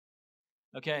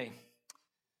Okay.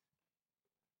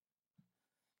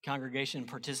 Congregation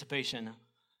participation.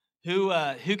 Who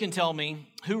can tell me,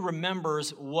 who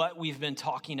remembers what we've been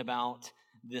talking about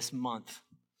this month?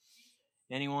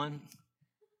 Anyone?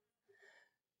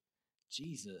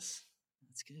 Jesus.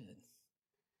 That's good.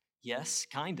 Yes,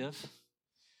 kind of.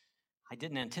 I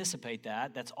didn't anticipate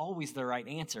that. That's always the right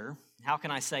answer. How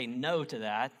can I say no to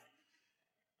that?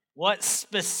 What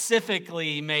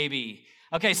specifically, maybe?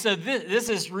 Okay, so this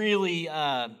is really,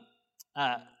 for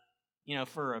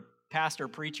a pastor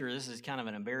preacher, this is kind of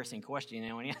an embarrassing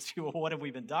question. When you ask people, what have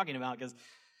we been talking about? Because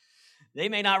they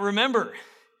may not remember.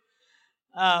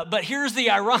 But here's the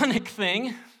ironic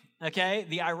thing, okay?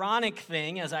 The ironic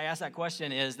thing, as I ask that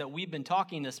question, is that we've been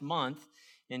talking this month,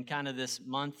 in kind of this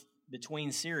month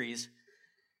between series,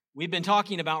 we've been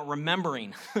talking about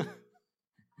remembering.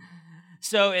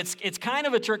 So it's kind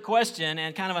of a trick question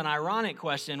and kind of an ironic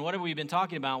question. What have we been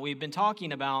talking about? We've been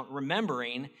talking about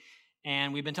remembering,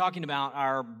 and we've been talking about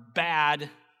our bad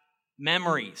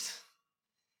memories.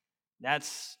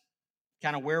 That's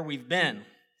kind of where we've been.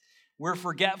 We're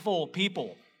forgetful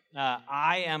people.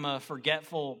 I am a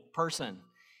forgetful person.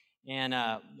 And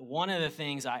one of the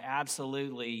things I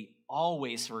absolutely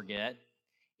always forget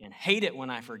and hate it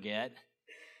when I forget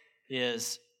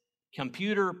is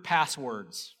computer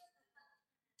passwords.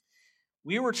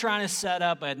 We were trying to set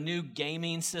up a new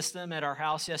gaming system at our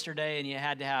house yesterday, and you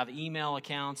had to have email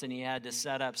accounts, and you had to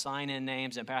set up sign-in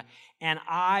names, and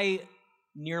I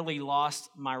nearly lost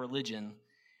my religion.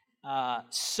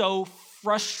 So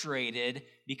frustrated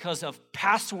because of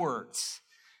passwords.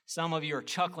 Some of you are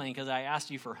chuckling because I asked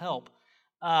you for help.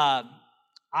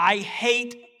 I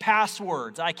hate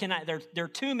passwords. I cannot. There are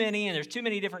too many, and there's too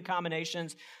many different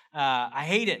combinations. I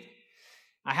hate it.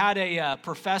 I had a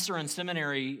professor in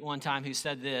seminary one time who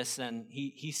said this, and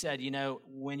he said,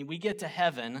 when we get to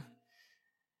heaven,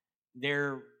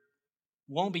 there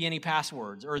won't be any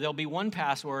passwords, or there'll be one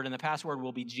password, and the password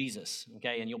will be Jesus,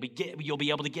 okay, and you'll be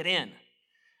able to get in,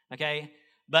 okay?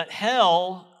 But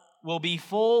hell will be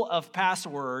full of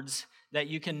passwords that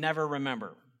you can never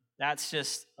remember. That's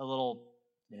just a little,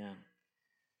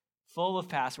 full of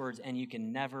passwords, and you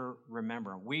can never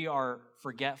remember. We are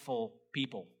forgetful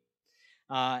people.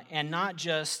 And not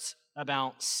just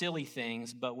about silly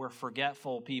things, but we're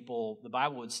forgetful people, the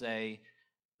Bible would say,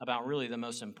 about really the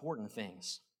most important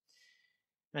things.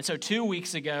 And so 2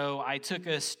 weeks ago, I took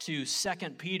us to 2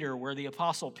 Peter, where the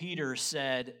Apostle Peter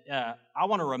said, I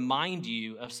want to remind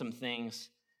you of some things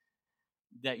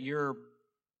that you're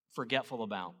forgetful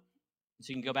about.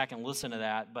 So you can go back and listen to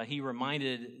that. But he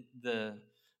reminded the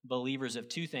believers of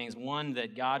two things. One,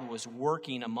 that God was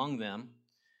working among them,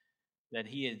 that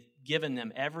he had given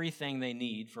them everything they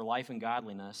need for life and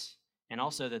godliness, and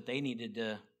also that they needed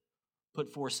to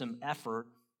put forth some effort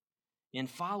in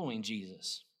following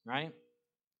Jesus, right?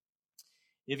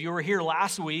 If you were here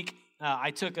last week, I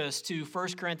took us to 1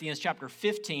 Corinthians chapter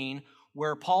 15,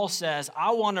 where Paul says,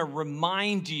 I want to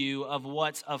remind you of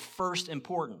what's of first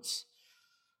importance.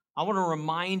 I want to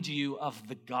remind you of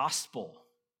the gospel.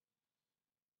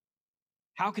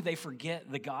 How could they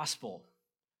forget the gospel?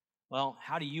 Well,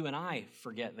 how do you and I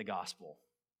forget the gospel?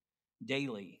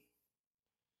 Daily,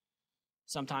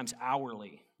 sometimes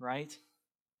hourly, right?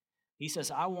 He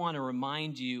says, I want to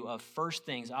remind you of first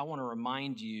things. I want to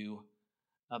remind you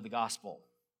of the gospel.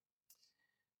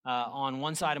 On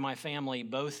one side of my family,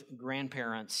 both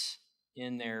grandparents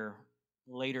in their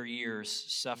later years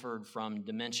suffered from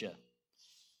dementia.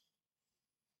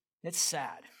 It's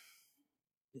sad.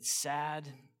 It's sad.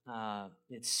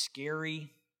 It's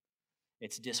scary.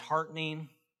 It's disheartening.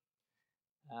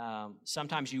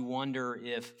 Sometimes you wonder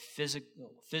if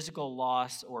physical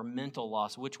loss or mental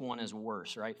loss, which one is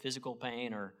worse, right? Physical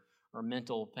pain or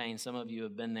mental pain. Some of you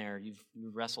have been there.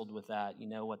 You've wrestled with that. You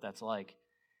know what that's like.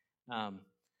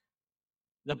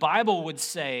 The Bible would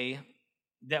say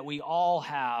that we all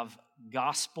have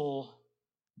gospel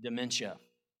dementia,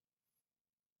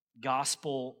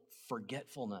 gospel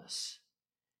forgetfulness.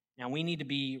 And we need to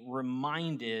be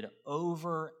reminded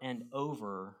over and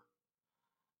over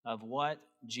of what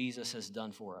Jesus has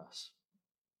done for us.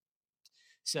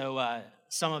 So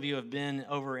some of you have been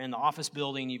over in the office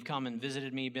building. You've come and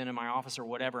visited me, been in my office or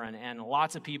whatever, and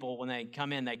lots of people, when they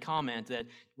come in, they comment that,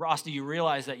 Ross, do you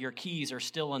realize that your keys are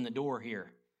still in the door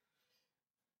here?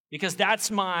 Because that's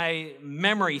my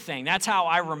memory thing. That's how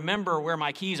I remember where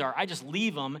my keys are. I just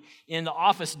leave them in the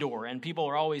office door, and people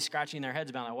are always scratching their heads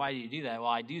about it. Why do you do that? Well,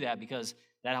 I do that because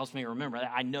that helps me remember.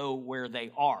 I know where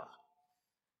they are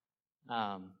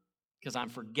because I'm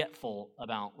forgetful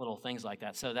about little things like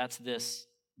that. So that's this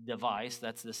device,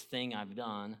 that's this thing I've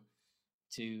done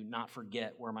to not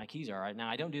forget where my keys are. Right now,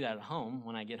 I don't do that at home.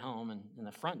 When I get home and in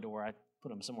the front door, I put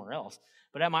them somewhere else.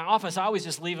 But at my office, I always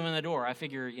just leave them in the door. I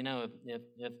figure,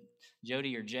 if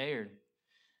Jody or Jay or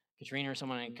Katrina or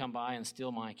someone come by and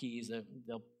steal my keys,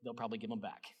 they'll probably give them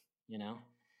back,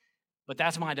 But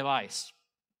that's my device.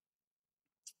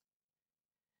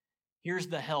 Here's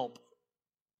the help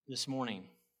this morning.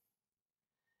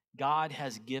 God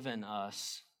has given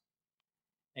us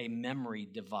a memory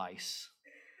device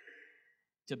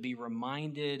to be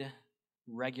reminded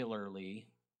regularly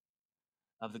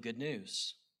of the good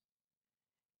news.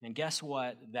 And guess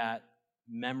what that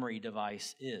memory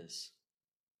device is?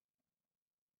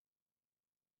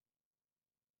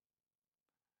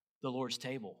 The Lord's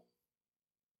table.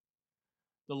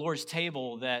 The Lord's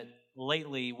table that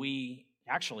lately we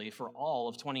actually for all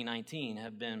of 2019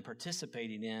 have been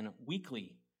participating in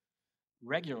weekly,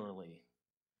 regularly.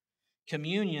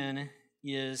 Communion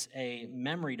is a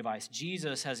memory device.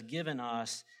 Jesus has given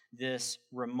us this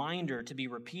reminder to be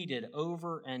repeated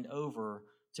over and over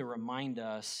to remind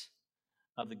us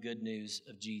of the good news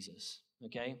of Jesus,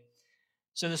 okay?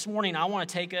 So this morning, I want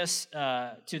to take us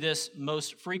to this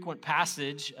most frequent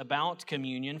passage about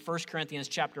communion, 1 Corinthians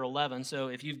chapter 11. So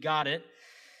if you've got it,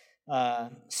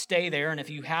 stay there. And if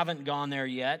you haven't gone there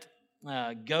yet,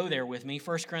 go there with me,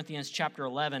 1 Corinthians chapter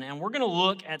 11. And we're going to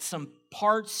look at some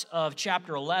parts of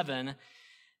chapter 11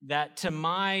 that, to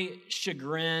my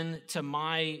chagrin, to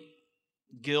my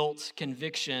guilt,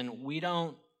 conviction, we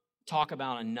don't talk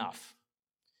about enough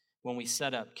when we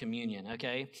set up communion,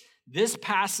 okay? This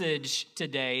passage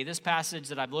today, this passage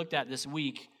that I've looked at this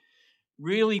week,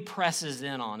 really presses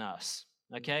in on us,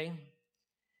 okay?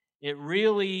 It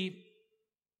really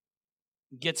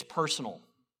gets personal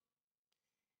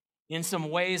in some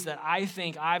ways that I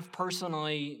think I've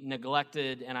personally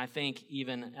neglected, and I think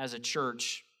even as a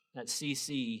church at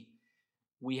CC,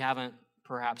 we haven't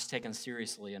perhaps taken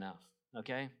seriously enough,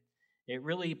 okay? It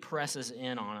really presses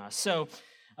in on us. So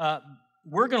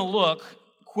we're going to look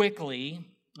quickly,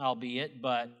 albeit,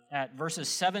 but at verses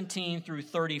 17 through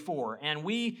 34. And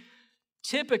we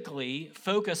typically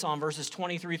focus on verses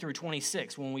 23 through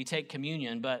 26 when we take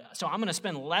communion. So I'm going to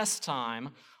spend less time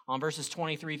on verses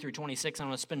 23 through 26. I'm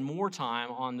going to spend more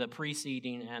time on the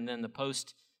preceding and then the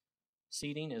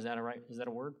post-seating. Is that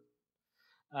a word?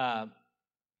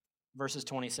 Verses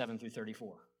 27 through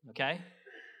 34, okay?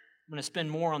 I'm going to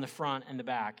spend more on the front and the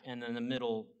back, and then the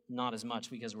middle, not as much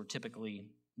because we're typically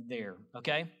there,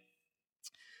 okay?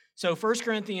 So 1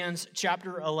 Corinthians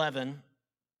chapter 11,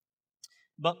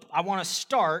 but I want to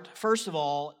start, first of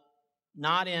all,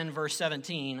 not in verse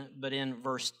 17, but in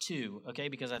verse 2, okay?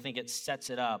 Because I think it sets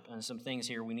it up, and some things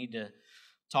here we need to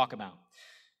talk about.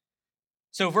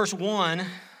 So verse 1,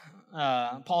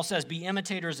 Paul says, "Be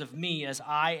imitators of me as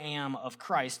I am of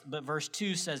Christ." But verse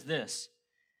 2 says this,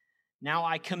 "Now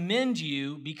I commend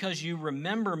you because you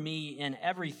remember me in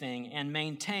everything and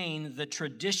maintain the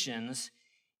traditions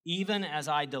even as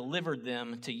I delivered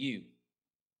them to you."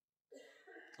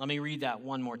 Let me read that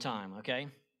one more time, okay?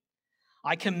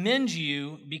 "I commend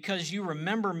you because you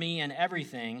remember me in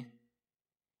everything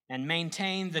and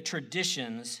maintain the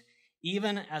traditions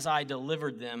even as I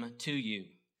delivered them to you."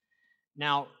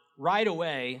 Now, right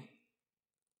away,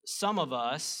 some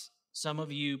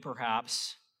of you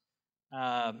perhaps,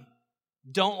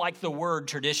 don't like the word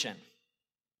tradition.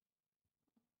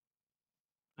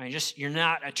 I mean, you're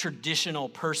not a traditional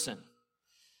person.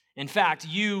 In fact,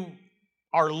 you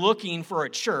are looking for a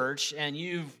church, and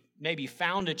you've maybe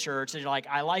found a church, and you're like,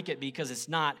 I like it because it's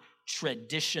not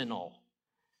traditional.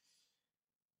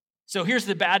 So here's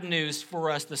the bad news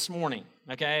for us this morning,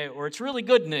 okay? Or it's really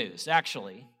good news,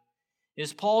 actually,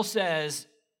 is Paul says,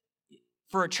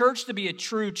 for a church to be a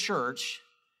true church,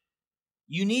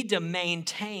 you need to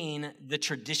maintain the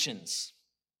traditions.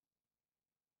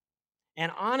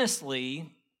 And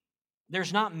honestly,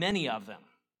 there's not many of them,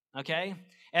 okay?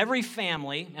 Every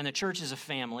family, and the church is a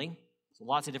family. So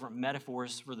lots of different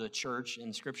metaphors for the church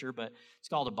in Scripture, but it's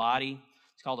called a body.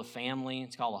 It's called a family.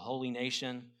 It's called a holy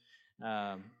nation.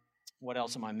 What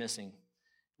else am I missing?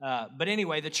 But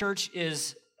anyway, the church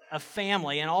is a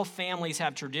family, and all families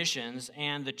have traditions,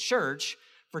 and the church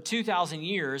for 2,000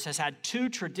 years has had two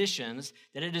traditions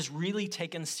that it has really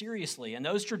taken seriously. And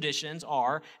those traditions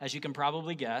are, as you can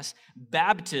probably guess,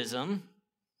 baptism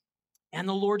and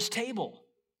the Lord's table.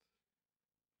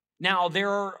 Now, there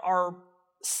are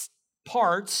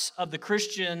parts of the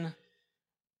Christian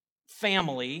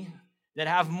family that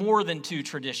have more than two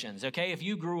traditions, okay? If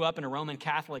you grew up in a Roman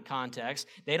Catholic context,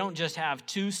 they don't just have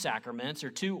two sacraments or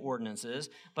two ordinances,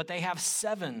 but they have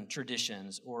 7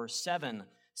 traditions or 7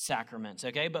 sacraments,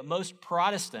 okay? But most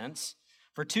Protestants,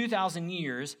 for 2,000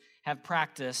 years, have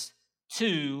practiced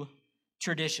two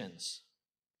traditions.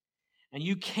 And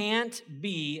you can't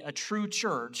be a true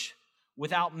church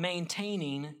without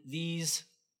maintaining these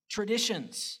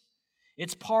traditions.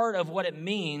 It's part of what it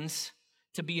means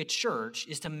to be a church,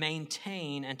 is to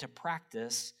maintain and to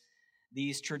practice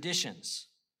these traditions.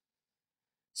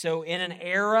 So in an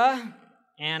era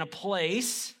and a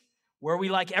place where we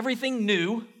like everything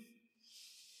new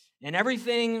and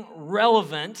everything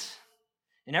relevant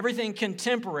and everything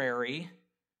contemporary,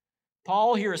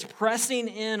 Paul here is pressing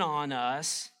in on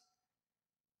us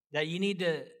that you need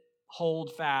to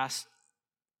hold fast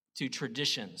to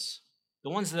traditions, the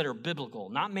ones that are biblical,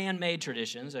 not man-made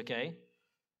traditions, okay,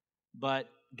 but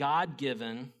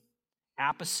God-given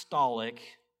apostolic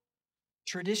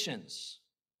traditions.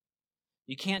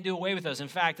 You can't do away with those. In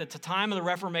fact, at the time of the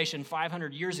Reformation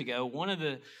 500 years ago, one of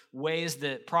the ways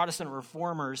that Protestant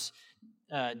reformers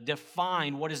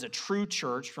defined what is a true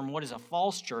church from what is a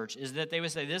false church is that they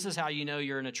would say, this is how you know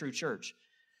you're in a true church.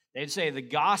 They'd say the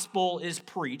gospel is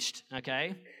preached,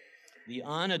 okay? The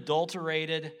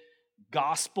unadulterated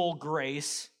gospel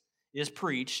grace is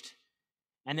preached.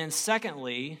 And then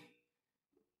secondly,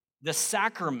 the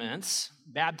sacraments,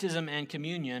 baptism and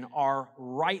communion, are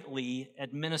rightly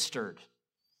administered.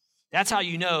 That's how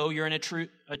you know you're in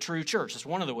a true church. It's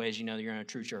one of the ways you know that you're in a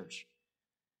true church.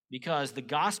 Because the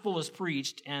gospel is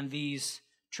preached and these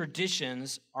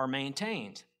traditions are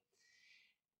maintained.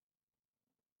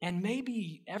 And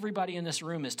maybe everybody in this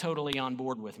room is totally on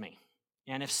board with me.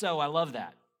 And if so, I love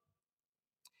that.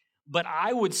 But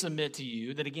I would submit to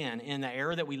you that, again, in the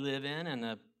era that we live in and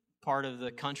the part of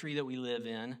the country that we live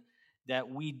in, that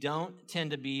we don't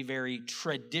tend to be very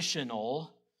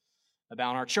traditional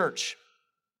about our church.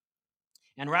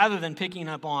 And rather than picking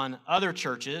up on other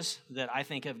churches that I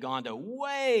think have gone to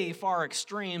way far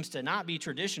extremes to not be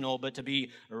traditional, but to be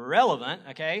relevant,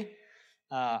 okay?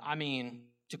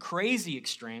 To crazy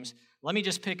extremes, let me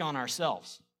just pick on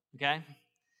ourselves, okay?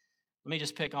 Let me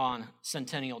just pick on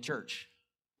Centennial Church.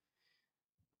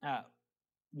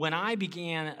 When I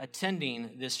began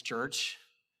attending this church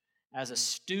as a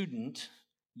student,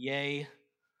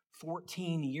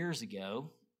 14 years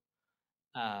ago,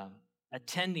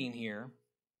 attending here,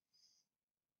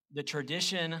 the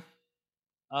tradition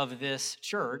of this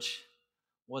church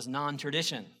was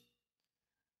non-tradition.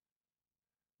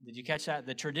 Did you catch that?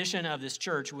 The tradition of this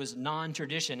church was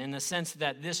non-tradition in the sense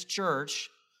that this church,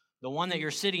 the one that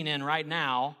you're sitting in right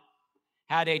now,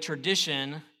 had a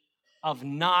tradition of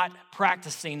not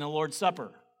practicing the Lord's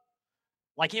Supper.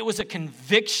 Like it was a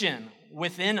conviction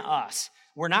within us.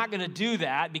 We're not going to do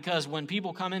that because when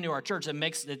people come into our church,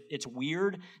 it's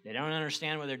weird. They don't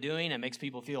understand what they're doing. It makes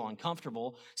people feel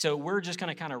uncomfortable. So we're just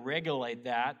going to kind of relegate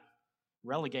that.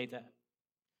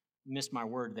 Missed my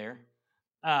word there.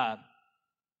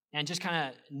 And just kind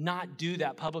of not do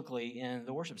that publicly in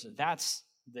the worship service. That's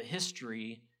the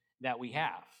history that we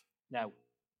have. That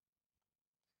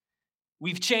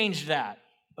we've changed that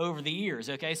over the years,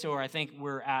 okay? So I think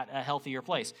we're at a healthier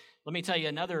place. Let me tell you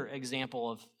another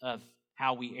example of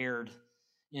how we erred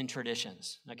in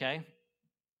traditions, okay?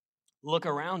 Look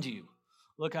around you.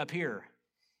 Look up here.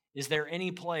 Is there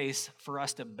any place for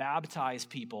us to baptize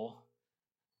people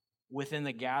within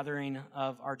the gathering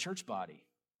of our church body?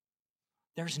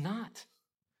 There's not.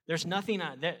 There's nothing.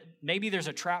 Maybe there's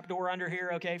a trap door under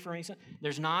here, okay, for me.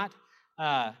 There's not.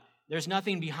 There's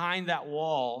nothing behind that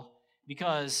wall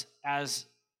because as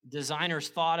designers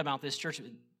thought about this church,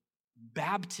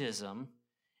 baptism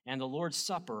and the Lord's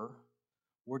Supper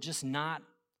were just not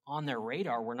on their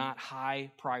radar, were not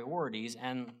high priorities.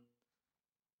 And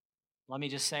let me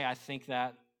just say, I think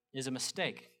that is a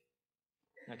mistake,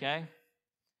 okay?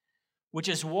 Which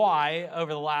is why,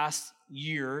 over the last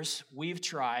years, we've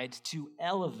tried to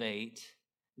elevate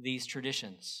these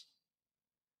traditions,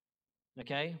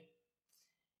 okay?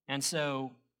 And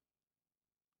so,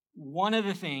 one of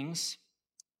the things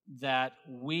that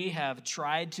we have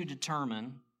tried to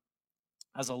determine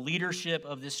as a leadership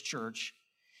of this church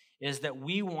is that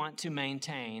we want to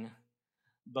maintain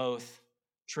both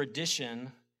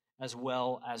tradition as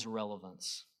well as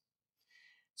relevance.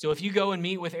 So if you go and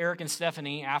meet with Eric and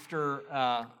Stephanie after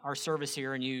our service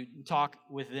here and you talk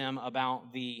with them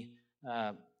about the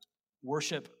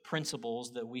worship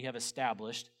principles that we have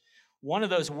established, one of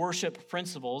those worship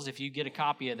principles, if you get a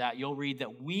copy of that, you'll read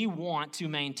that we want to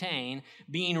maintain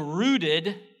being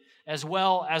rooted as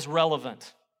well as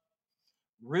relevant.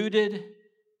 Rooted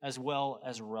as well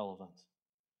as relevant.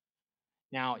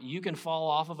 Now, you can fall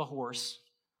off of a horse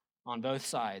on both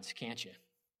sides, can't you?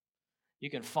 You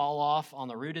can fall off on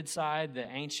the rooted side, the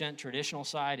ancient, traditional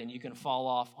side, and you can fall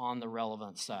off on the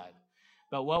relevant side.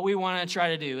 But what we want to try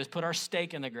to do is put our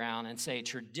stake in the ground and say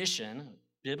tradition,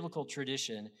 biblical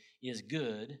tradition, is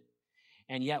good,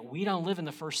 and yet we don't live in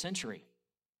the first century.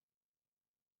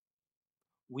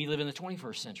 We live in the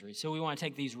 21st century. So we want to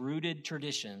take these rooted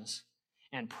traditions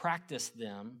and practice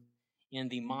them in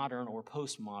the modern or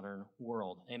postmodern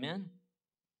world. Amen?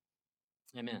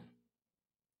 Amen.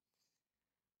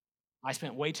 I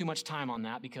spent way too much time on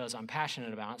that because I'm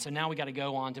passionate about it. So now we got to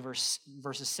go on to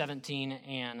verses 17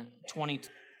 and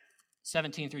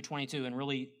 17 through 22 and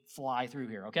really fly through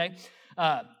here, okay?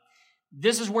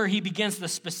 This is where he begins the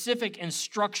specific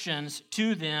instructions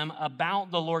to them about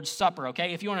the Lord's Supper,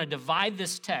 okay? If you want to divide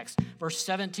this text, verse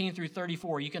 17 through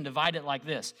 34, you can divide it like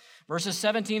this. Verses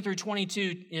 17 through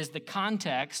 22 is the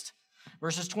context.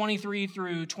 Verses 23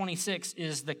 through 26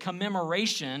 is the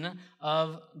commemoration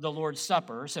of the Lord's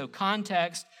Supper. So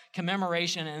context,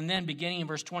 commemoration, and then beginning in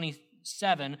verse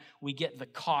 27, we get the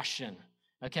caution,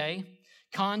 okay?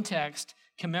 Context,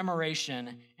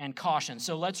 commemoration, and caution.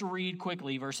 So let's read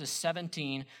quickly verses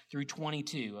 17 through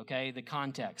 22, okay, the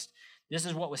context. This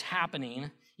is what was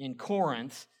happening in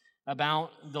Corinth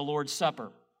about the Lord's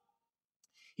Supper.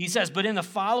 He says, "But in the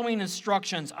following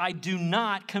instructions, I do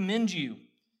not commend you,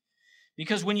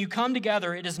 because when you come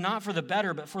together, it is not for the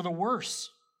better, but for the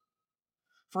worse.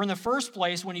 For in the first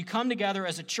place, when you come together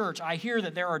as a church, I hear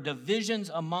that there are divisions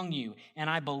among you,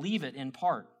 and I believe it in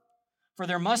part. For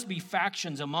there must be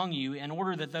factions among you in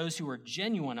order that those who are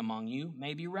genuine among you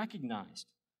may be recognized.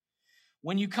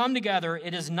 When you come together,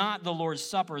 it is not the Lord's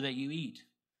Supper that you eat.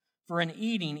 For in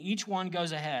eating, each one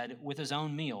goes ahead with his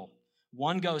own meal.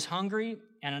 One goes hungry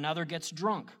and another gets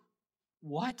drunk.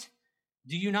 What?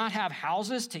 Do you not have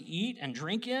houses to eat and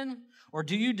drink in? Or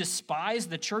do you despise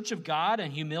the church of God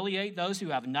and humiliate those who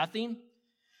have nothing?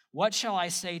 What shall I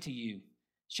say to you?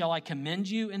 Shall I commend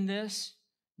you in this?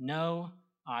 No,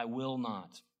 I will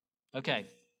not." Okay,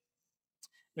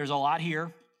 there's a lot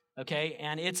here, okay,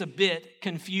 and it's a bit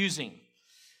confusing.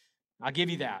 I'll give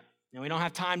you that. And we don't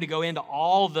have time to go into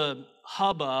all the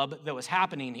hubbub that was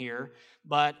happening here,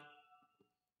 but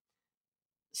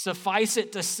suffice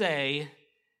it to say,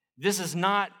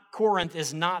 Corinth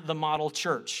is not the model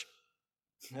church,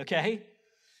 okay,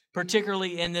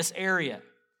 particularly in this area.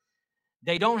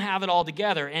 They don't have it all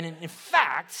together, and in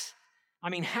fact,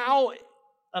 how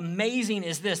amazing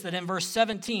is this, that in verse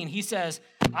 17, he says,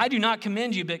 "I do not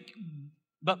commend you,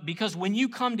 but because when you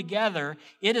come together,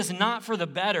 it is not for the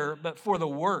better, but for the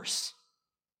worse."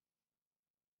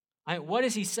 What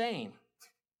is he saying?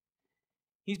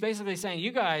 He's basically saying,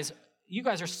 you guys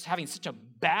are having such a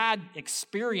bad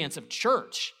experience of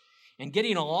church and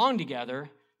getting along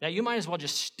together that you might as well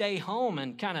just stay home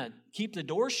and kind of keep the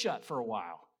door shut for a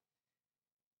while.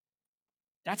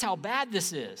 That's how bad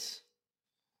this is.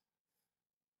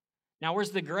 Now,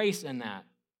 where's the grace in that?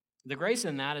 The grace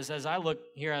in that is, as I look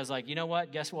here, I was like, you know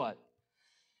what? Guess what?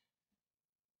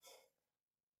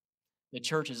 The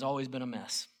church has always been a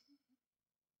mess.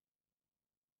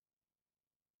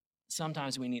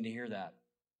 Sometimes we need to hear that.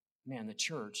 Man, the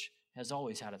church has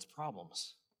always had its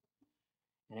problems.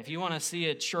 And if you want to see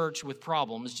a church with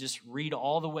problems, just read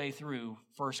all the way through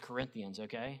 1 Corinthians,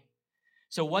 okay?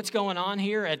 So what's going on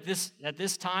here at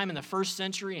this time in the first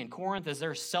century in Corinth as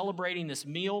they're celebrating this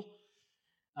meal?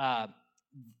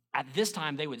 At this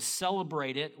time, they would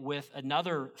celebrate it with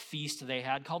another feast they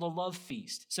had called a love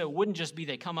feast. So it wouldn't just be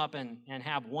they come up and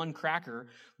have one cracker,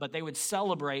 but they would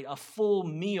celebrate a full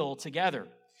meal together.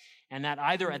 And that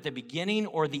either at the beginning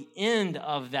or the end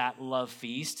of that love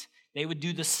feast, they would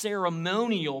do the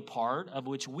ceremonial part of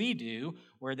which we do,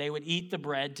 where they would eat the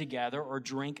bread together or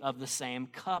drink of the same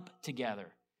cup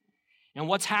together. And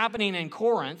what's happening in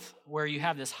Corinth, where you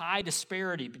have this high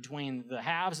disparity between the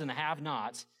haves and the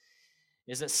have-nots,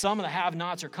 is that some of the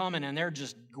have-nots are coming and they're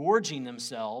just gorging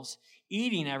themselves,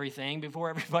 eating everything before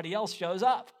everybody else shows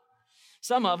up.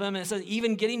 Some of them, it says,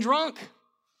 even getting drunk.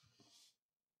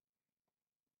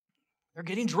 They're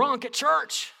getting drunk at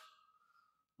church.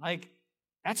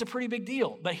 That's a pretty big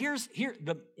deal. But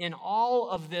in all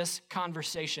of this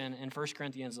conversation in 1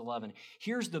 Corinthians 11,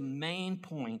 here's the main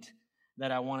point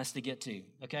that I want us to get to,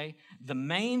 okay? The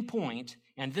main point,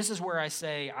 and this is where I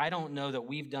say, I don't know that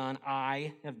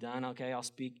I have done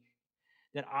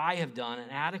an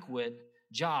adequate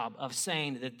job of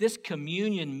saying that this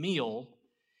communion meal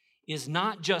is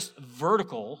not just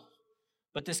vertical,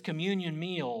 but this communion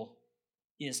meal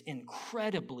is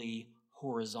incredibly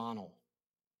horizontal.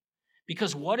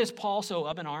 Because what is Paul so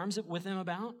up in arms with them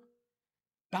about?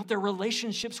 About their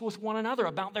relationships with one another,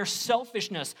 about their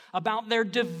selfishness, about their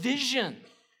division.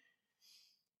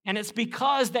 And it's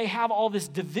because they have all this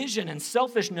division and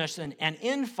selfishness and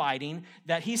infighting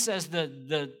that he says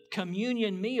the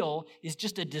communion meal is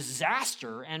just a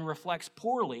disaster and reflects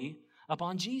poorly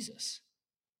upon Jesus.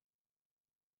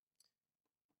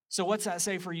 So what's that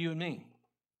say for you and me?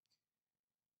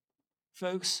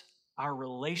 Folks, our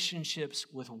relationships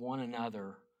with one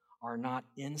another are not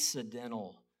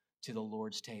incidental to the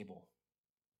Lord's table.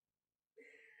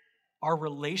 Our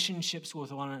relationships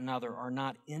with one another are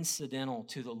not incidental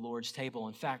to the Lord's table.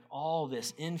 In fact, all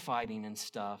this infighting and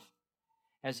stuff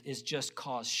is just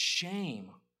caused shame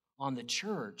on the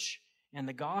church and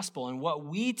the gospel. And what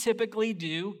we typically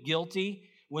do, guilty,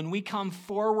 when we come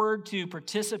forward to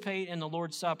participate in the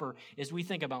Lord's Supper, is we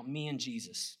think about me and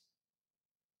Jesus.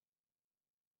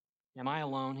 Am I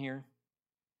alone here?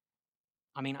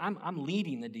 I mean, I'm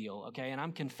leading the deal, okay? And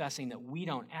I'm confessing that we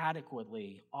don't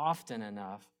adequately, often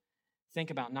enough,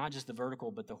 think about not just the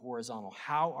vertical, but the horizontal.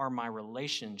 How are my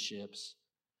relationships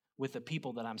with the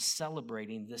people that I'm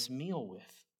celebrating this meal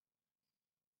with?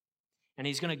 And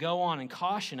he's going to go on and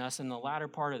caution us in the latter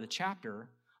part of the chapter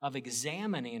of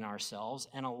examining ourselves.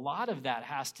 And a lot of that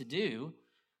has to do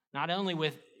not only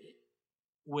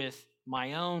with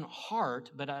my own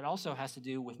heart, but it also has to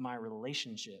do with my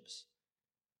relationships.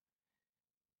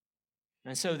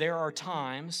 And so there are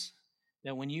times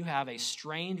that when you have a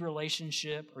strained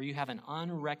relationship or you have an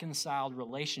unreconciled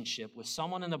relationship with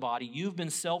someone in the body, you've been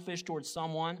selfish towards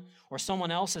someone or someone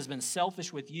else has been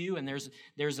selfish with you, and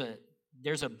there's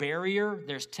a barrier,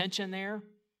 there's tension there,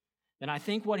 then I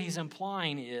think what he's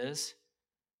implying is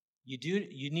you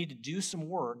need to do some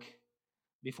work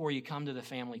before you come to the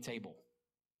family table.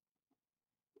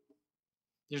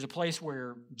 There's a place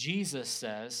where Jesus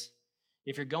says,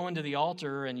 if you're going to the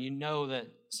altar and you know that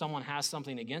someone has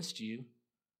something against you,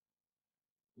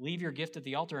 leave your gift at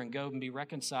the altar and go and be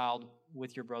reconciled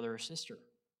with your brother or sister.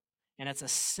 And it's a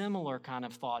similar kind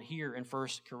of thought here in 1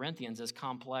 Corinthians, as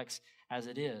complex as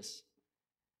it is.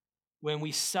 When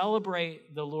we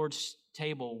celebrate the Lord's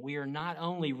table, we are not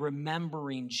only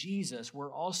remembering Jesus,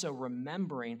 we're also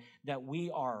remembering that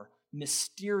we are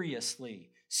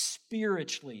mysteriously,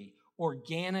 spiritually,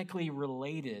 organically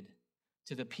related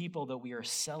to the people that we are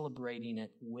celebrating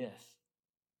it with.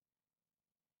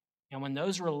 And when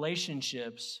those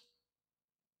relationships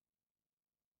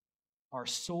are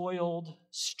soiled,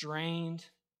 strained,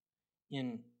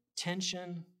 in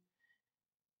tension,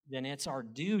 then it's our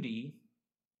duty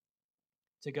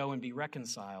to go and be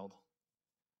reconciled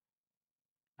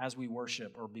as we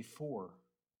worship or before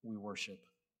we worship.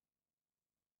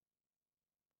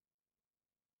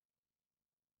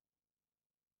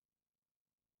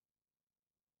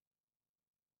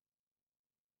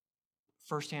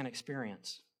 Firsthand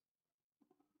experience.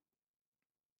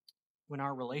 When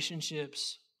our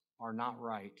relationships are not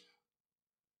right,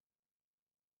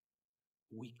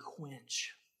 we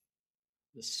quench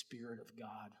the Spirit of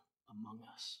God among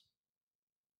us.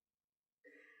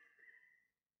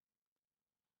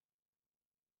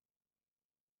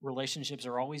 Relationships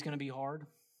are always going to be hard.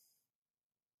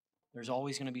 There's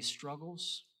always going to be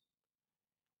struggles.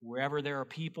 Wherever there are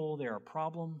people, there are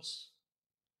problems.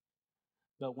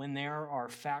 But when there are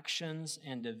factions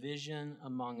and division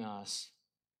among us,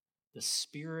 the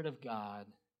Spirit of God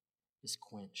is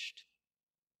quenched.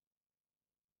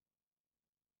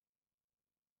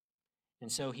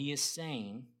 And so he is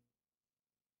saying,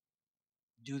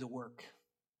 do the work.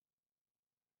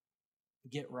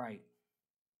 Get right.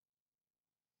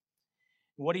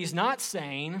 What he's not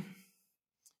saying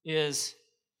is,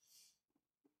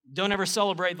 don't ever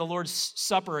celebrate the Lord's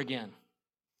Supper again.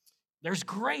 There's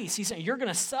grace. He's saying, you're going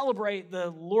to celebrate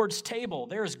the Lord's table.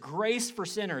 There's grace for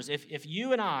sinners. If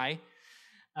you and I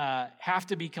have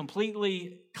to be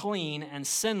completely clean and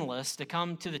sinless to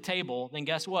come to the table, then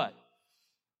guess what?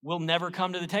 We'll never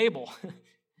come to the table.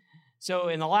 So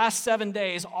in the last 7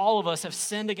 days, all of us have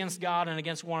sinned against God and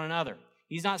against one another.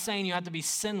 He's not saying you have to be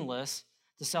sinless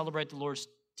to celebrate the Lord's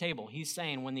table. He's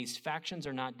saying when these factions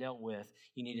are not dealt with,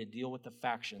 you need to deal with the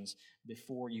factions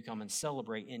before you come and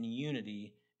celebrate in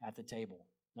unity at the table.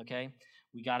 Okay?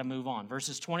 We got to move on.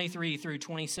 Verses 23 through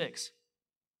 26.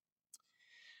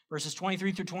 Verses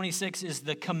 23 through 26 is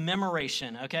the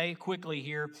commemoration. Okay? Quickly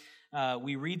here.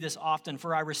 We read this often.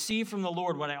 For I received from the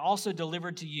Lord what I also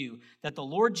delivered to you, that the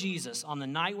Lord Jesus, on the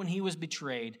night when he was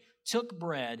betrayed, took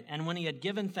bread, and when he had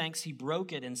given thanks, he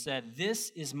broke it and said,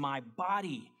 "This is my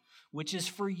body, which is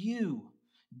for you.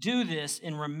 Do this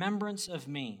in remembrance of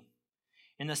me."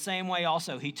 In the same way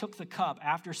also, he took the cup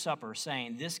after supper,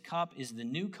 saying, "This cup is the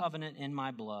new covenant in my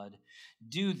blood.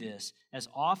 Do this as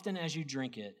often as you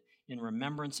drink it in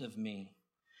remembrance of me.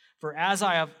 For as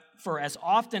I have For as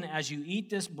often as you eat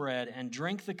this bread and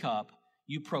drink the cup,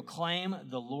 you proclaim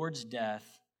the Lord's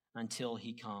death until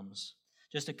he comes.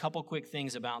 Just a couple quick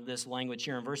things about this language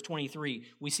here. In verse 23,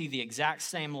 we see the exact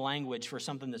same language for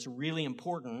something that's really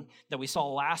important that we saw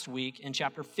last week in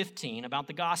chapter 15 about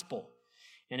the gospel.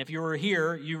 And if you were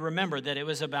here, you remember that it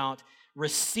was about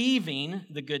receiving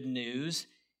the good news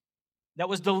that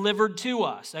was delivered to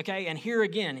us, okay? And here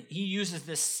again, he uses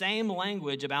this same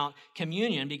language about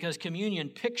communion because communion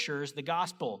pictures the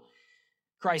gospel.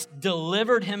 Christ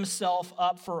delivered himself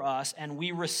up for us, and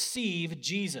we receive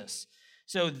Jesus.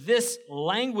 So this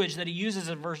language that he uses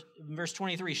in verse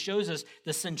 23 shows us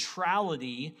the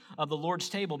centrality of the Lord's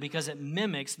table because it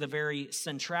mimics the very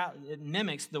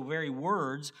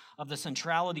words of the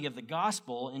centrality of the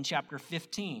gospel in chapter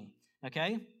 15,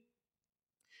 okay?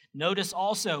 Notice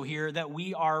also here that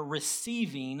we are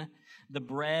receiving the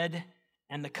bread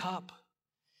and the cup.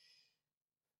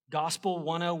 Gospel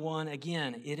 101,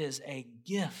 again, it is a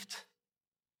gift.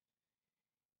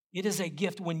 It is a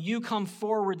gift. When you come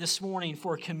forward this morning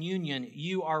for communion,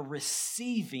 you are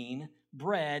receiving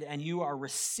bread and you are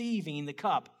receiving the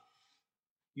cup.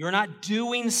 You're not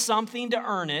doing something to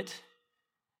earn it.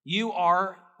 You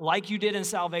are, like you did in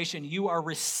salvation, you are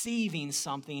receiving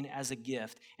something as a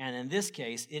gift. And in this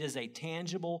case, it is a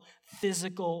tangible,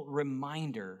 physical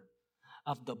reminder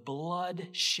of the blood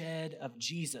shed of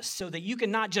Jesus, so that you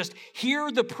can not just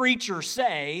hear the preacher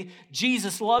say,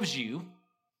 Jesus loves you.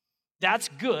 That's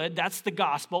good. That's the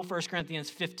gospel, 1 Corinthians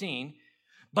 15.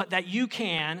 But that you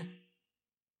can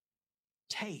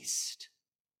taste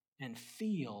and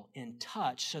feel and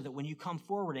touch so that when you come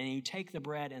forward and you take the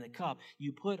bread and the cup,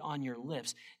 you put on your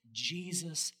lips,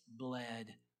 Jesus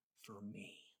bled for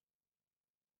me.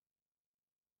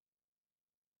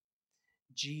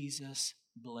 Jesus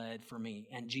bled for me.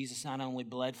 And Jesus not only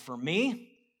bled for me,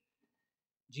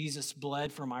 Jesus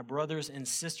bled for my brothers and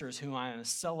sisters whom I am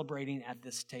celebrating at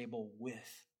this table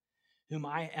with, whom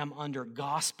I am under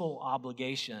gospel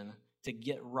obligation to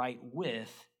get right with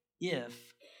if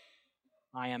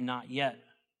I am not yet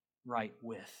right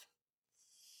with.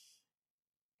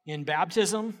 In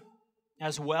baptism,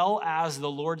 as well as the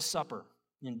Lord's Supper,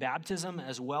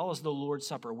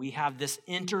 we have this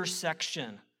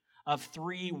intersection of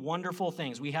three wonderful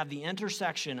things. We have the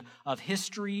intersection of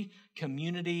history,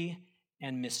 community,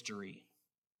 and mystery.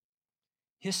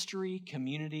 History,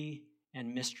 community,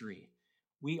 and mystery.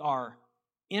 We are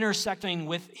intersecting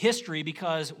with history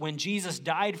because when Jesus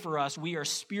died for us, we are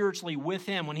spiritually with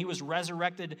him. When he was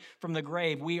resurrected from the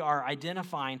grave, we are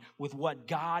identifying with what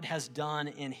God has done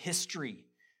in history.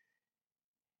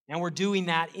 And we're doing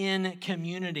that in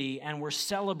community, and we're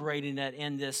celebrating it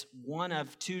in this one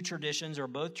of two traditions, or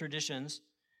both traditions,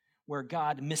 where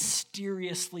God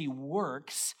mysteriously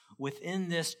works within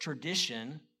this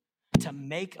tradition to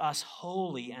make us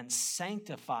holy and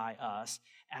sanctify us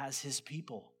as his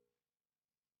people.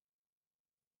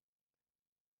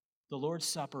 The Lord's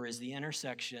Supper is the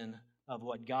intersection of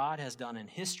what God has done in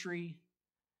history,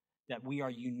 that we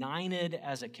are united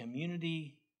as a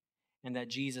community, and that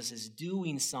Jesus is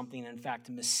doing something, in fact,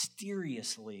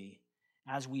 mysteriously,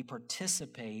 as we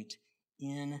participate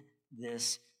in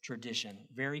this tradition.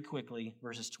 Very quickly,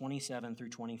 verses 27 through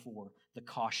 24, the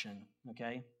caution,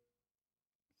 okay?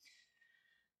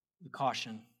 The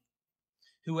caution.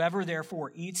 Whoever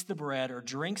therefore eats the bread or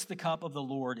drinks the cup of the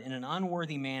Lord in an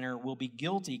unworthy manner will be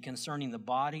guilty concerning the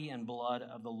body and blood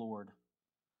of the Lord.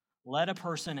 Let a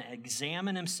person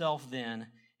examine himself then,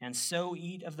 and so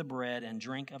eat of the bread and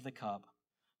drink of the cup.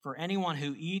 For anyone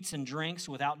who eats and drinks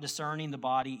without discerning the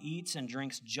body eats and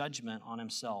drinks judgment on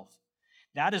himself.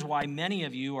 That is why many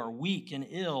of you are weak and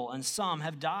ill, and some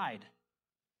have died.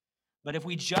 But if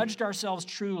we judged ourselves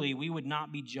truly, we would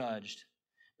not be judged.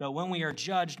 But when we are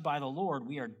judged by the Lord,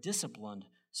 we are disciplined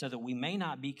so that we may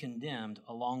not be condemned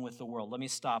along with the world. Let me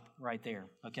stop right there,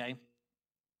 okay?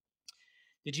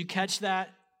 Did you catch that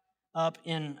up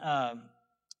in,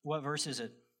 what verse is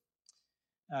it?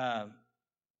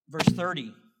 Verse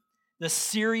 30. The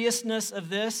seriousness of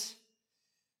this.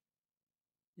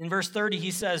 In verse 30,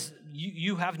 he says,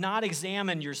 you have not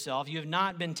examined yourself. You have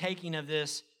not been taking of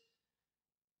this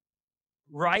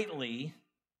rightly.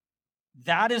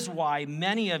 That is why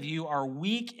many of you are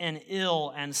weak and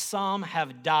ill, and some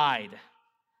have died.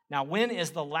 Now, when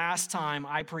is the last time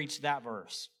I preached that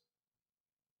verse?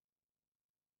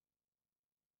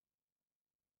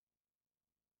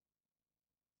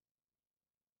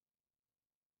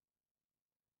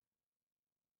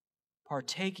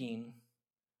 Partaking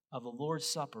of the Lord's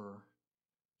Supper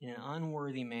in an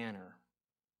unworthy manner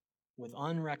with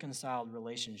unreconciled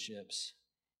relationships.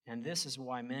 And this is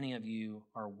why many of you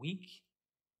are weak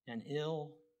and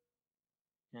ill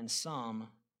and some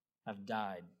have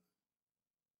died.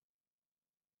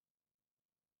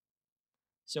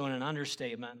 So in an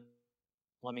understatement,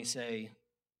 let me say,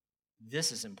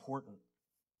 this is important.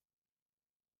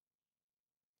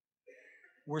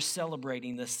 We're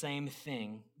celebrating the same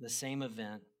thing, the same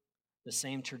event, the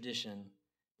same tradition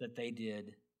that they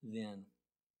did then.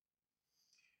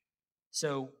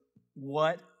 So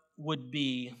what would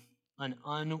be an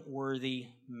unworthy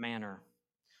manner?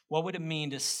 What would it mean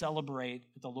to celebrate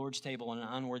at the Lord's table in an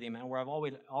unworthy manner? Where I've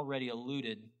already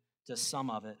alluded to some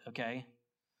of it, okay?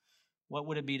 What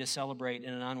would it be to celebrate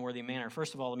in an unworthy manner?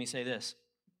 First of all, let me say this.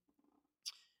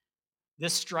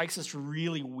 This strikes us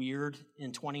really weird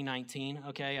in 2019,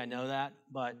 okay? I know that,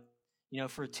 but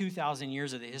for 2,000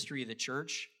 years of the history of the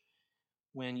church,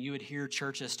 when you would hear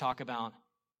churches talk about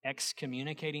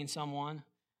excommunicating someone,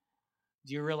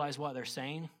 do you realize what they're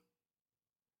saying?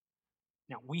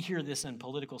 Now, we hear this in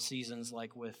political seasons,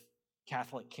 like with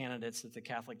Catholic candidates that the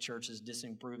Catholic Church is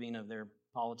disapproving of their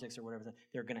politics or whatever.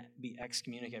 They're going to be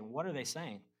excommunicated. What are they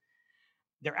saying?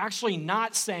 They're actually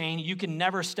not saying you can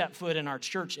never step foot in our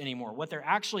church anymore. What they're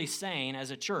actually saying as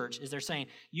a church is they're saying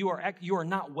you are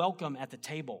not welcome at the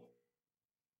table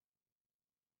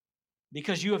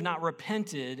because you have not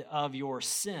repented of your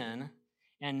sin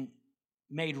and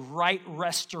made right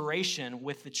restoration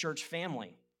with the church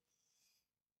family.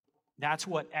 That's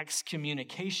what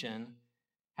excommunication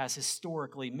has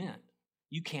historically meant.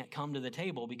 You can't come to the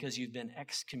table because you've been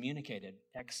excommunicated,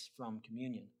 ex from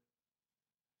communion.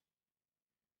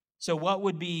 So what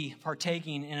would be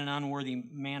partaking in an unworthy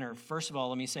manner? First of all,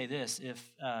 let me say this.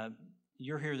 If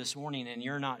you're here this morning and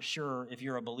you're not sure if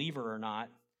you're a believer or not,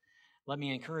 let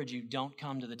me encourage you, don't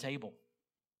come to the table.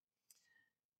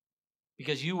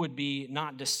 Because you would be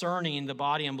not discerning the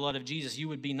body and blood of Jesus. You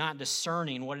would be not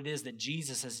discerning what it is that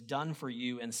Jesus has done for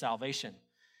you in salvation.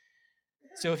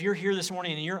 So if you're here this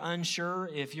morning and you're unsure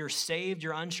if you're saved,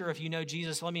 you're unsure if you know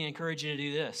Jesus, let me encourage you to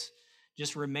do this.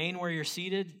 Just remain where you're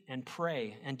seated and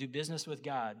pray and do business with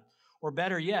God. Or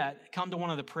better yet, come to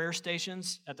one of the prayer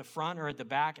stations at the front or at the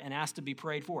back and ask to be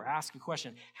prayed for. Ask a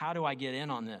question, how do I get in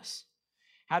on this?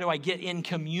 How do I get in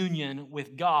communion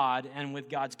with God and with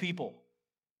God's people?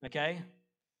 Okay?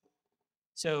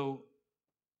 So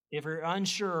if you're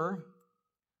unsure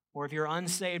or if you're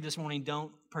unsaved this morning,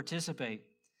 don't participate.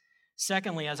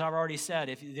 Secondly, as I've already said,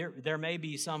 if there may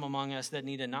be some among us that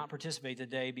need to not participate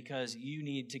today because you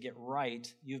need to get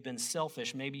right. You've been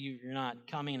selfish. Maybe you're not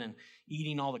coming and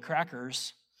eating all the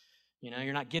crackers.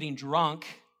 You're not getting drunk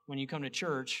when you come to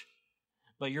church,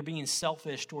 but you're being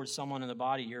selfish towards someone in the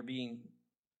body. You're being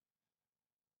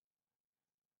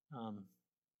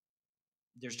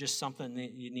there's just something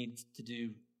that you need to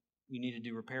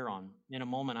do repair on. In a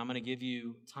moment, I'm going to give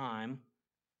you time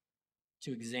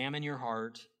to examine your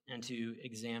heart and to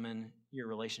examine your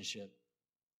relationship.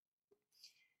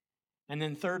 And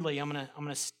then thirdly, I'm going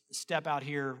to step out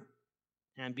here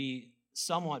and be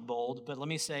somewhat bold, but let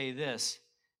me say this,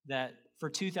 that for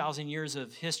 2,000 years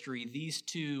of history, these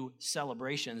two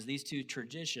celebrations, these two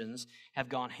traditions have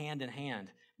gone hand in hand,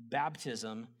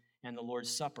 baptism and the Lord's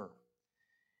Supper.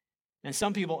 And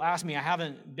some people ask me, I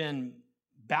haven't been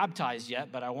baptized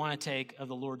yet, but I want to take of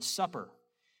the Lord's Supper.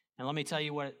 And let me tell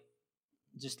you let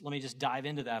me just dive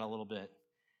into that a little bit.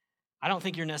 I don't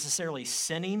think you're necessarily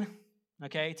sinning,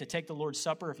 okay, to take the Lord's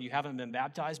Supper if you haven't been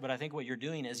baptized, but I think what you're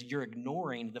doing is you're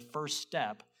ignoring the first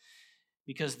step,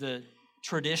 because the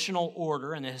traditional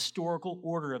order and the historical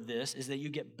order of this is that you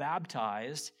get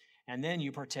baptized and then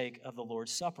you partake of the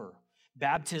Lord's Supper.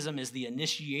 Baptism is the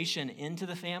initiation into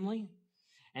the family,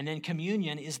 and then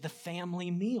communion is the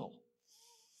family meal.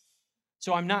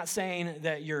 So I'm not saying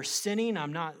that you're sinning.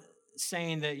 I'm not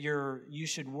saying that you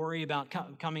should worry about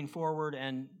coming forward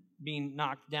and being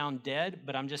knocked down dead,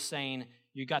 but I'm just saying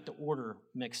you got the order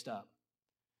mixed up.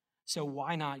 So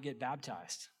why not get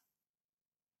baptized?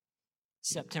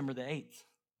 September the 8th.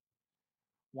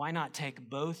 Why not take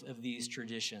both of these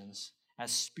traditions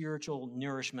as spiritual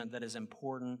nourishment that is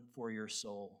important for your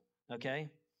soul? Okay?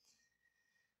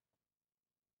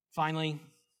 Finally,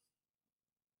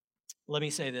 let me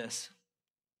say this.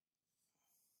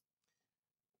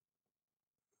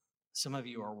 Some of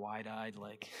you are wide-eyed,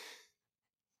 like,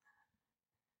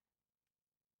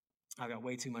 I've got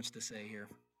way too much to say here.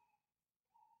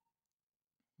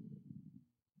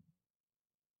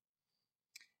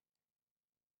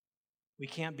 We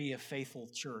can't be a faithful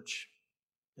church,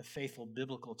 a faithful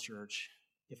biblical church,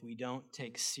 if we don't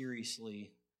take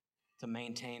seriously to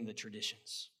maintain the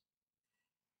traditions.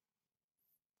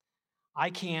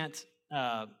 I can't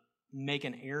make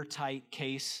an airtight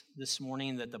case this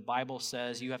morning that the Bible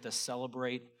says you have to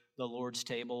celebrate the Lord's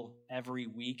table every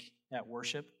week at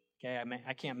worship. Okay,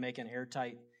 I can't make an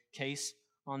airtight case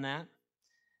on that.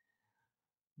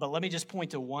 But let me just point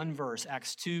to one verse,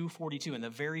 Acts 2:42, in the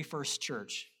very first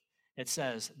church. It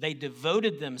says, they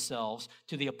devoted themselves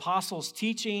to the apostles'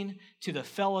 teaching, to the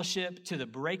fellowship, to the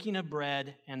breaking of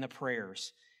bread, and the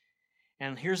prayers.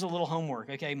 And here's a little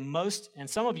homework, okay? And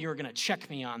some of you are going to check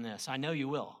me on this. I know you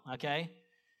will, okay?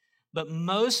 But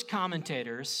most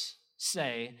commentators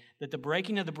say that the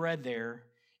breaking of the bread there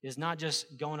is not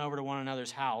just going over to one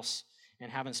another's house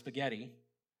and having spaghetti,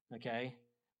 okay?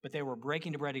 But they were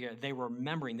breaking the bread together. They were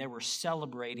remembering, they were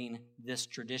celebrating this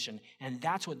tradition. And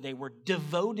that's what they were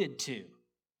devoted to.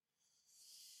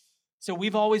 So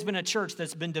we've always been a church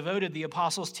that's been devoted to the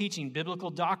apostles' teaching, biblical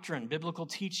doctrine, biblical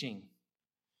teaching.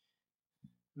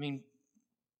 I mean,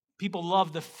 people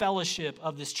love the fellowship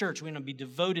of this church. We want to be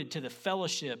devoted to the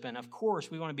fellowship. And of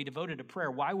course, we want to be devoted to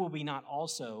prayer. Why will we not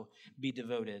also be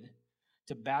devoted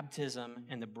to baptism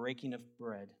and the breaking of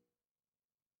bread?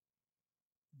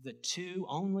 The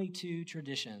only two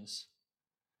traditions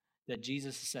that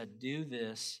Jesus said, do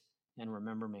this and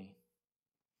remember me.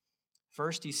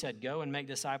 First, he said, go and make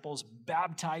disciples,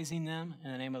 baptizing them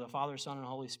in the name of the Father, Son, and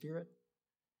Holy Spirit.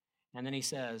 And then he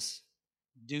says,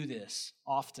 do this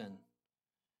often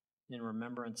in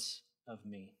remembrance of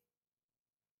me.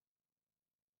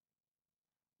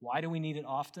 Why do we need it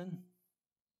often?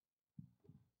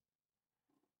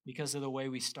 Because of the way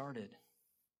we started.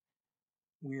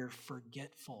 We're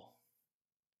forgetful.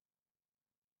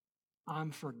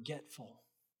 I'm forgetful.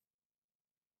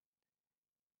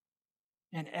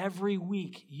 And every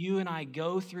week, you and I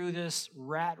go through this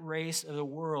rat race of the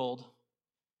world,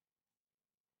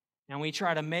 and we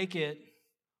try to make it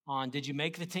on, did you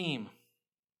make the team?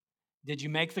 Did you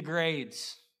make the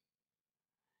grades?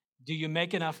 Do you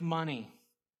make enough money?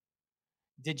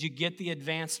 Did you get the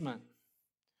advancement?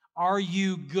 Are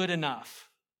you good enough?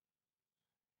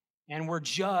 And we're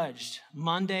judged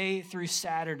Monday through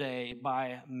Saturday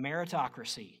by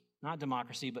meritocracy. Not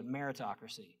democracy, but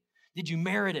meritocracy. Did you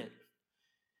merit it?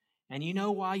 And you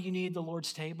know why you need the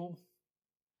Lord's table?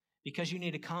 Because you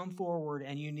need to come forward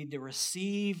and you need to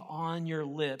receive on your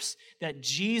lips that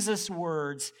Jesus'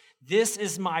 words, this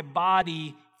is my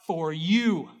body for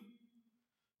you.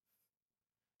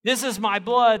 This is my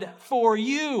blood for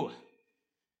you.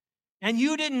 And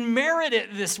you didn't merit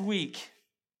it this week.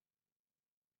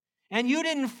 And you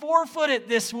didn't forfeit it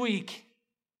this week.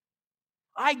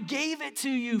 I gave it to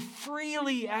you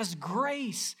freely as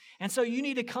grace. And so you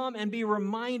need to come and be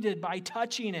reminded by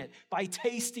touching it, by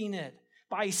tasting it,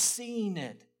 by seeing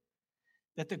it,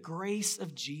 that the grace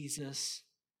of Jesus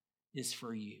is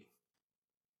for you.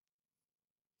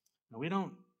 Now, we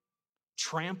don't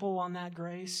trample on that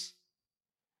grace,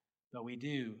 but we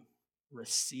do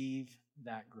receive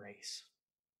that grace.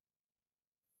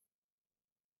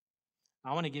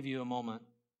 I want to give you a moment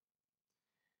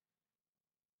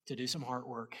to do some heart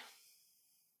work,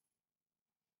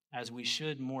 as we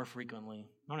should more frequently.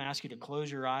 I want to ask you to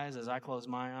close your eyes as I close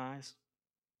my eyes,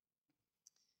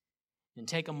 and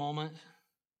take a moment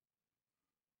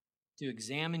to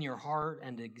examine your heart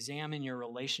and to examine your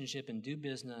relationship and do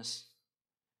business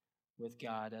with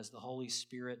God as the Holy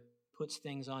Spirit puts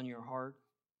things on your heart.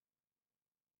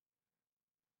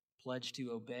 Pledge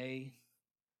to obey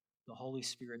the Holy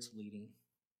Spirit's leading.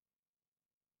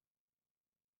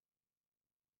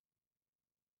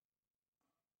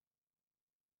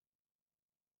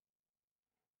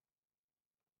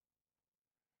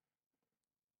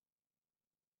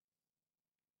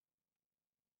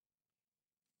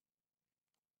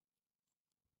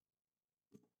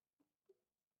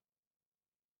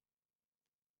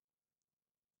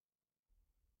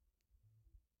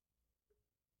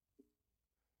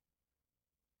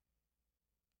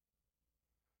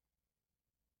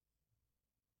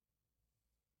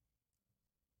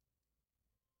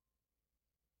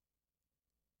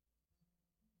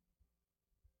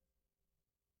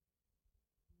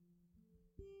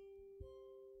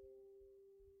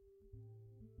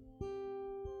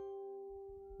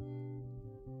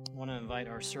 I want to invite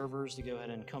our servers to go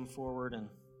ahead and come forward and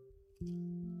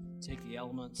take the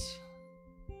elements.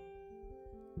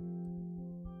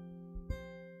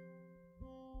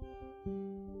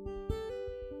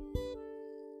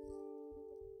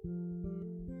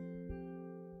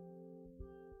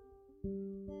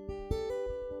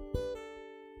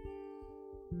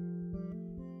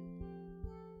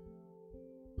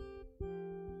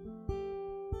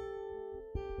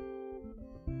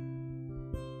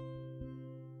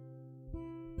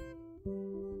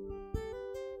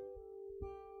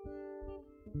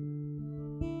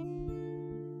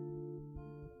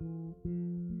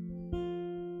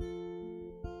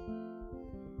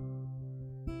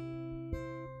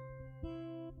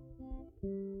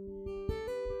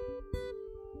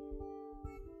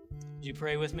 Would you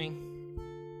pray with me?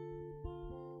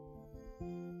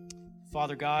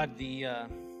 Father God,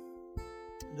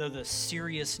 though the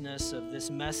seriousness of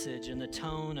this message and the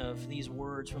tone of these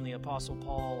words from the Apostle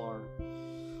Paul are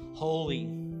holy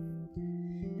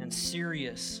and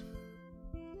serious,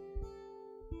 I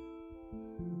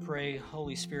pray,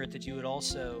 Holy Spirit, that you would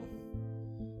also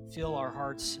fill our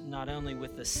hearts not only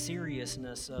with the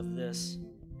seriousness of this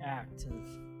act of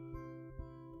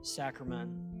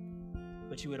sacrament,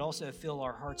 but you would also fill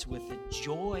our hearts with the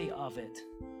joy of it.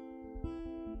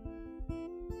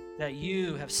 That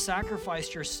you have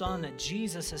sacrificed your Son, that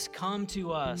Jesus has come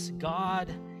to us,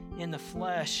 God in the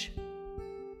flesh,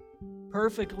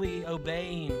 perfectly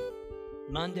obeying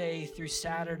Monday through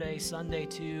Saturday, Sunday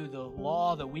too, the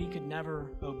law that we could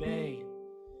never obey,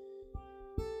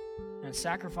 and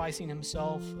sacrificing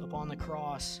himself upon the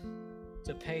cross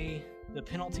to pay the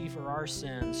penalty for our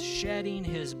sins, shedding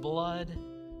his blood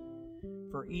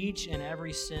for each and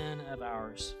every sin of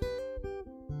ours.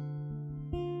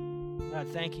 God,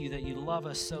 thank you that you love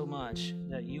us so much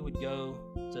that you would go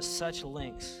to such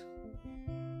lengths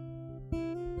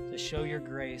to show your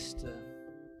grace, to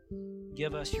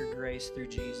give us your grace through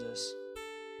Jesus.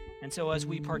 And so as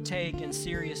we partake in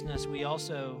seriousness, we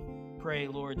also pray,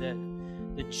 Lord, that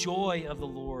the joy of the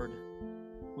Lord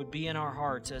would be in our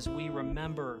hearts as we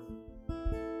remember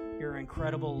your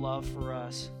incredible love for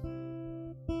us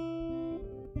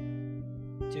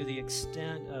to the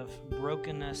extent of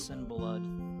brokenness and blood.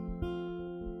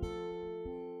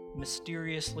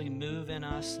 Mysteriously move in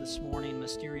us this morning,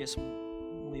 mysteriously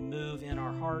move in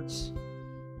our hearts,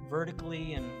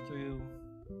 vertically and through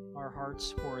our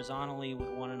hearts horizontally with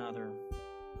one another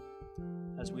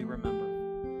as we remember.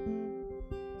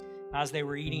 As they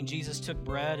were eating, Jesus took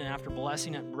bread and after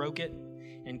blessing it, broke it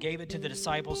and gave it to the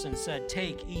disciples and said,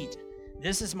 "Take, eat,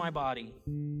 this is my body."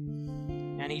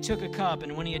 And he took a cup,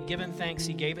 and when he had given thanks,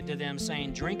 he gave it to them,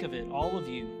 saying, "Drink of it, all of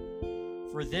you,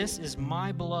 for this is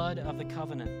my blood of the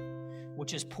covenant,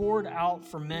 which is poured out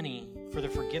for many for the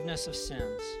forgiveness of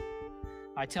sins.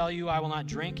 I tell you, I will not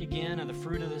drink again of the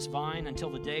fruit of this vine until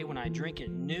the day when I drink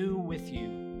it new with you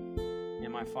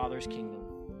in my Father's kingdom."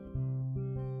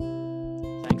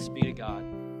 Thanks be to God.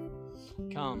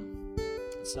 Come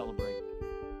and celebrate.